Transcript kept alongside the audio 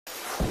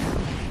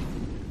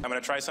I'm going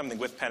to try something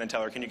with Penn and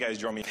Teller. Can you guys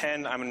join me?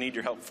 Penn, I'm going to need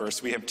your help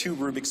first. We have 2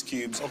 Rubik's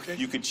Cubes. Okay.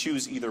 You could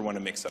choose either one to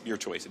mix up. Your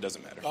choice. It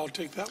doesn't matter. I'll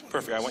take that one.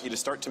 Perfect. I want you to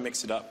start to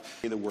mix it up.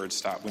 Say the word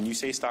stop. When you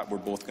say stop, we're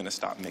both going to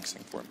stop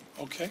mixing for me.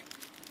 Okay.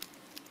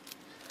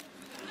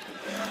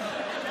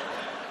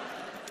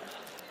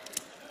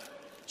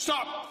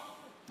 Stop!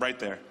 Right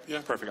there.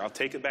 Yeah. Perfect. I'll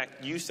take it back.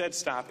 You said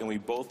stop, and we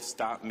both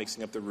stopped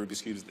mixing up the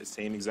Rubik's Cubes at the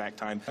same exact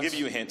time. I'll give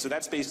you a hint. So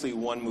that's basically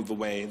 1 move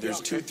away. There's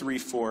yeah, okay. 2, 3,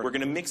 4. We're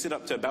going to mix it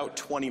up to about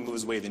 20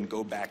 moves away, then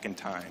go back in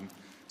time.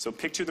 So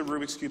picture the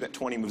Rubik's Cube at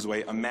 20 moves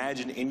away.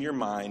 Imagine in your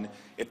mind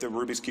if the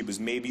Rubik's Cube is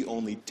maybe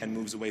only 10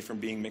 moves away from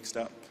being mixed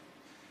up.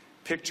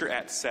 Picture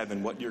at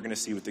 7 what you're going to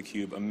see with the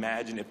cube.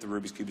 Imagine if the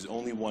Rubik's Cube is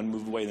only 1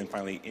 move away, then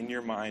finally in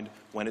your mind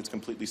when it's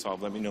completely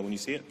solved. Let me know when you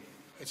see it.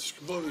 It's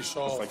completely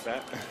solved. Just like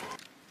that.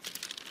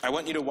 I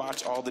want you to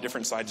watch all the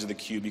different sides of the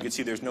cube. You can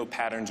see there's no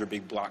patterns or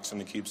big blocks on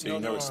the cube, so you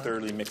know it's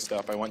thoroughly mixed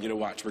up. I want you to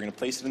watch. We're going to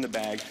place it in the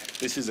bag.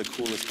 This is the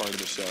coolest part of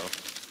the show.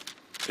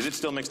 Is it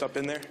still mixed up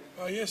in there?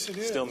 Oh, yes, it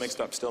is. Still mixed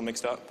up, still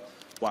mixed up.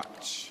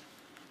 Watch.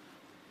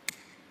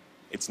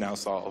 It's now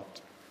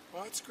solved.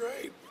 Oh, that's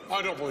great.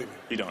 I don't believe it.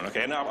 You don't?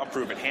 Okay, now I'll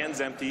prove it. Hands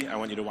empty. I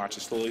want you to watch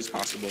as slowly as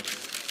possible.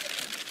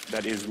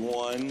 That is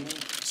 1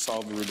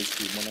 solved Rubik's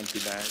Cube, 1 empty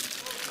bag.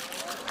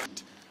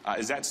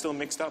 Is that still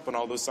mixed up on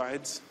all those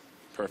sides?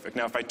 Perfect.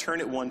 Now, if I turn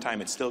it 1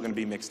 time, it's still going to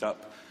be mixed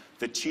up.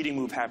 The cheating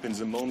move happens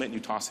the moment you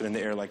toss it in the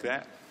air like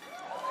that.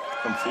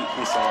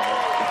 Completely solved.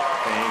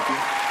 Thank you.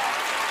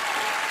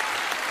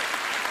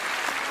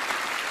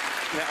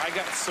 Now, I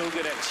got so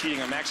good at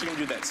cheating, I'm actually going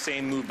to do that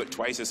same move, but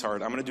twice as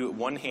hard. I'm going to do it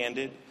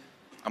one-handed.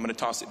 I'm going to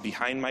toss it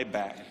behind my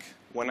back.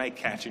 When I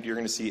catch it, you're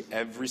going to see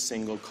every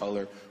single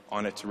color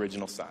on its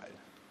original side.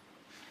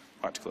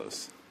 Watch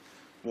close.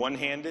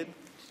 One-handed.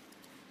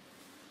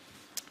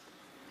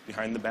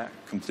 Behind the back,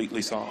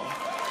 completely solved.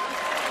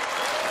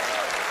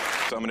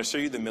 So I'm going to show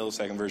you the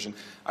millisecond version.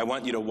 I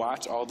want you to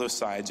watch all those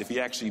sides. If you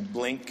actually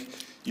blink,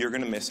 you're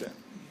going to miss it.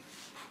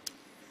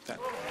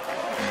 That.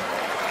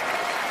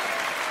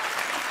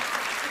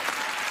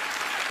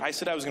 I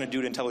said I was going to do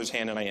it in Teller's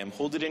hand, and I am.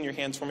 Hold it in your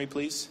hands for me,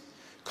 please.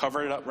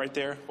 Cover it up right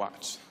there.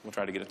 Watch. We'll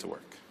try to get it to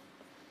work.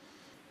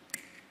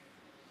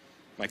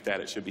 Like that,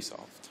 it should be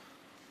solved.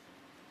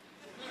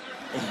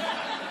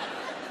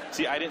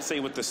 See, I didn't say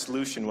what the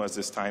solution was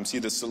this time. See,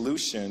 the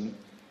solution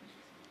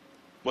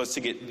was to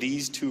get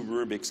these 2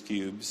 Rubik's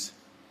Cubes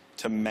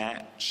to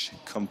match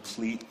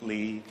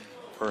completely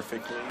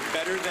perfectly.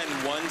 Better than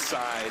one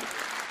side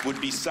would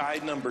be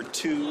side number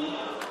 2,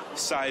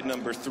 side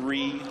number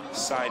 3,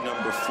 side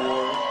number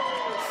 4,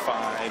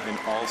 5, and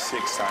all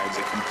 6 sides.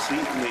 A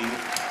completely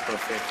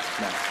perfect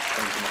match.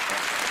 Thank you so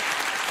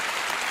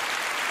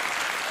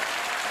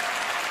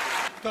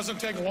much. Doesn't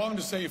take long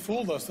to say you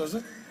fooled us, does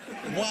it?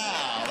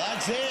 Wow,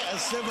 that's it,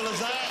 as simple as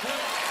that.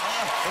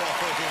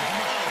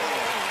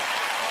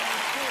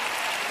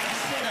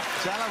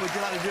 Shanna, would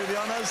you like to do the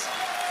honours?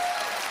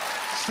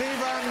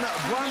 Stephen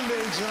Brundage,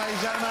 ladies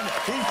and gentlemen,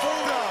 he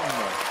fooled them.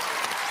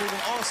 Stephen,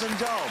 awesome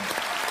job.